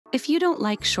If you don't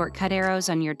like shortcut arrows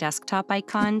on your desktop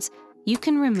icons, you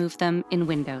can remove them in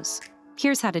Windows.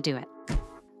 Here's how to do it.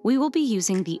 We will be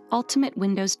using the Ultimate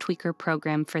Windows Tweaker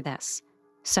program for this.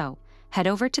 So, head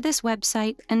over to this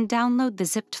website and download the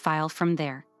zipped file from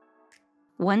there.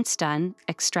 Once done,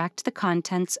 extract the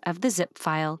contents of the zip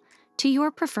file to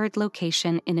your preferred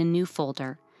location in a new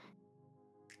folder.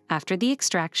 After the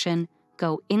extraction,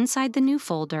 go inside the new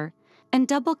folder and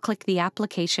double-click the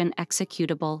application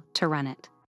executable to run it.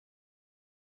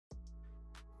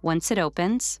 Once it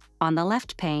opens, on the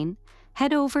left pane,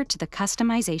 head over to the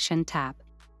Customization tab.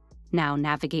 Now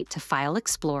navigate to File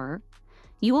Explorer.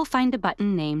 You will find a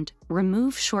button named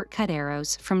Remove Shortcut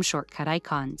Arrows from Shortcut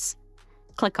Icons.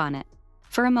 Click on it.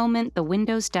 For a moment, the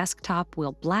Windows desktop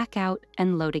will black out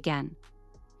and load again.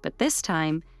 But this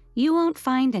time, you won't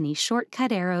find any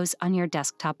shortcut arrows on your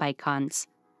desktop icons.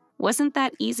 Wasn't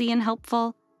that easy and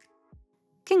helpful?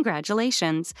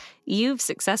 Congratulations! You've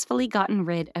successfully gotten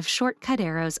rid of shortcut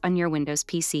arrows on your Windows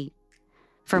PC.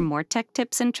 For more tech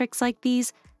tips and tricks like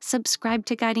these, subscribe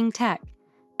to Guiding Tech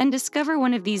and discover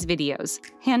one of these videos,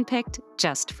 handpicked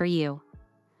just for you.